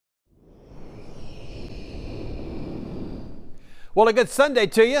Well, a good Sunday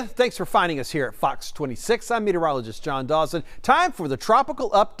to you. Thanks for finding us here at Fox 26. I'm meteorologist John Dawson. Time for the tropical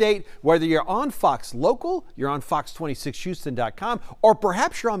update. Whether you're on Fox Local, you're on fox26houston.com, or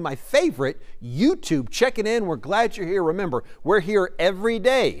perhaps you're on my favorite, YouTube. Checking in. We're glad you're here. Remember, we're here every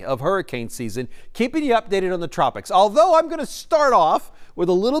day of hurricane season, keeping you updated on the tropics. Although I'm going to start off with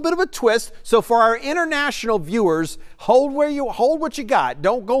a little bit of a twist. So for our international viewers, hold what you got.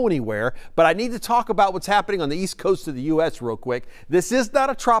 Don't go anywhere. But I need to talk about what's happening on the east coast of the U.S. real quick. This is not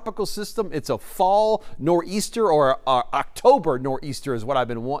a tropical system. It's a fall nor'easter, or October nor'easter is what I've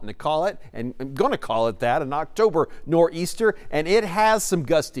been wanting to call it. And I'm going to call it that, an October nor'easter. And it has some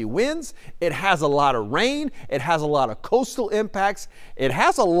gusty winds. It has a lot of rain. It has a lot of coastal impacts. It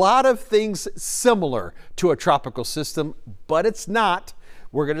has a lot of things similar to a tropical system, but it's not.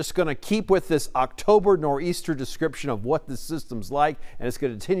 We're just going to keep with this October nor'easter description of what the system's like, and it's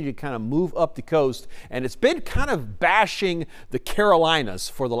going to continue to kind of move up the coast. And it's been kind of bashing the Carolinas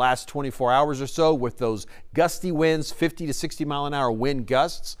for the last 24 hours or so with those gusty winds, 50 to 60 mile an hour wind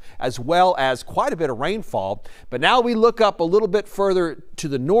gusts, as well as quite a bit of rainfall. But now we look up a little bit further to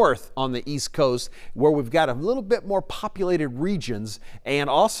the north on the east coast, where we've got a little bit more populated regions and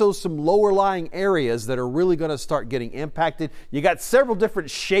also some lower lying areas that are really going to start getting impacted. You got several different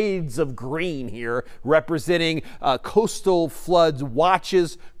shades of green here representing coastal flood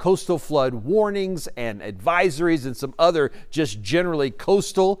watches, coastal flood warnings and advisories, and some other just generally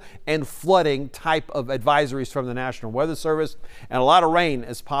coastal and flooding type of advisories from the National Weather Service, and a lot of rain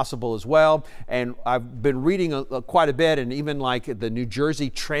as possible as well. And I've been reading quite a bit, and even like the New Jersey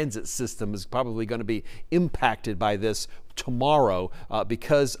transit system is probably going to be impacted by this tomorrow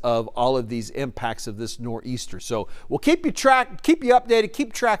because of all of these impacts of this nor'easter. So we'll keep you updated,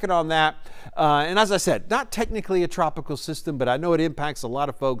 keep tracking on that. And as I said, not technically a tropical system, but I know it impacts a lot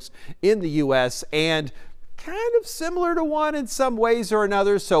of folks in the U.S. and kind of similar to one in some ways or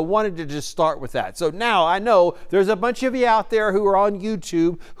another, so wanted to just start with that. So now I know there's a bunch of you out there who are on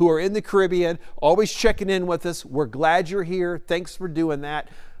YouTube, who are in the Caribbean, always checking in with us. We're glad you're here. Thanks for doing that.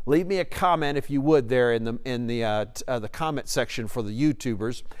 Leave me a comment if you would there in the comment section for the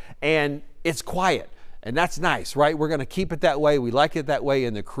YouTubers. And it's quiet. And that's nice, right? We're going to keep it that way. We like it that way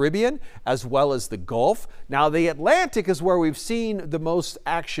in the Caribbean as well as the Gulf. Now, the Atlantic is where we've seen the most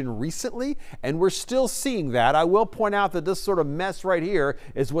action recently, and we're still seeing that. I will point out that this sort of mess right here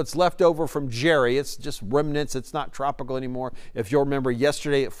is what's left over from Jerry. It's just remnants. It's not tropical anymore. If you'll remember,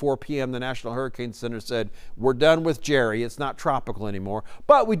 yesterday at 4 p.m., the National Hurricane Center said, we're done with Jerry. It's not tropical anymore.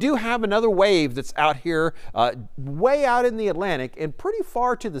 But we do have another wave that's out here, way out in the Atlantic and pretty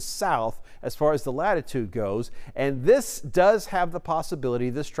far to the south as far as the latitude goes. And this does have the possibility,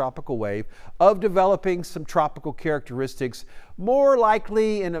 this tropical wave, of developing some tropical characteristics more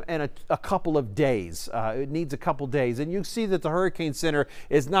likely in a couple of days. It needs a couple days. And you see that the Hurricane Center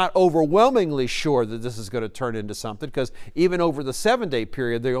is not overwhelmingly sure that this is going to turn into something, because even over the 7-day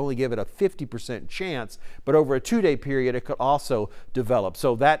period, they only give it a 50% chance. But over a 2-day period, it could also develop.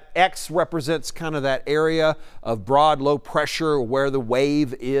 So that X represents kind of that area of broad low pressure where the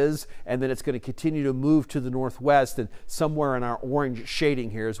wave is. And then it's going to continue to move to the northwest. And somewhere in our orange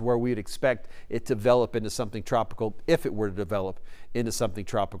shading here is where we'd expect it to develop into something tropical, if it were to develop into something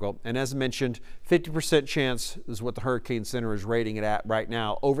tropical. And as mentioned, 50% chance is what the Hurricane Center is rating it at right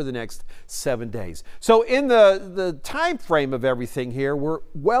now over the next 7 days. So in the time frame of everything here, we're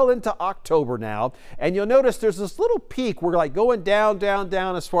well into October now, and you'll notice there's this little peak. We're like going down, down,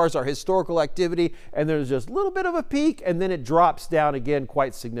 down as far as our historical activity, and there's just a little bit of a peak, and then it drops down again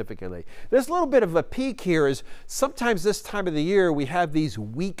quite significantly. This little bit of a peak here is sometimes this time of the year we have these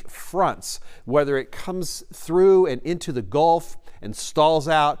weak fronts, whether it comes through and into the Gulf and stalls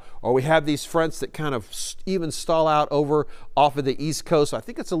out, or we have these fronts that kind of even stall out over off of the East Coast. So I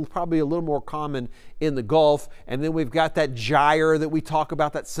think it's probably a little more common in the Gulf. And then we've got that gyre that we talk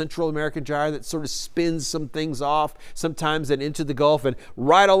about, that Central American gyre that sort of spins some things off sometimes and into the Gulf. And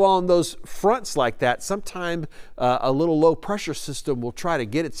right along those fronts like that, sometimes a little low pressure system will try to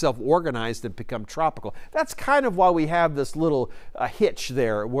get itself organized and become tropical. That's kind of why we have this little hitch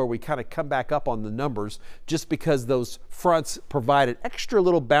there where we kind of come back up on the numbers, just because those fronts provide an extra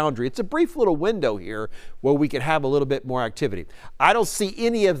little boundary. It's a brief little window here where we can have a little bit more activity. I don't see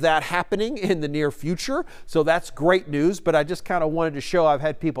any of that happening in the near future, so that's great news, but I just kind of wanted to show, I've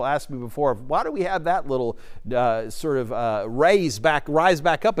had people ask me before, why do we have that little rise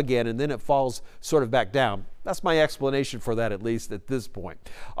back up again, and then it falls sort of back down? That's my explanation for that, at least at this point.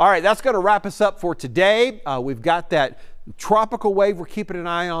 All right, that's going to wrap us up for today. We've got that Tropical wave we're keeping an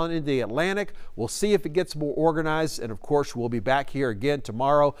eye on in the Atlantic. We'll see if it gets more organized. And of course, we'll be back here again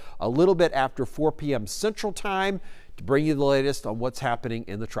tomorrow a little bit after 4 p.m. Central Time to bring you the latest on what's happening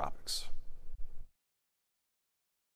in the tropics.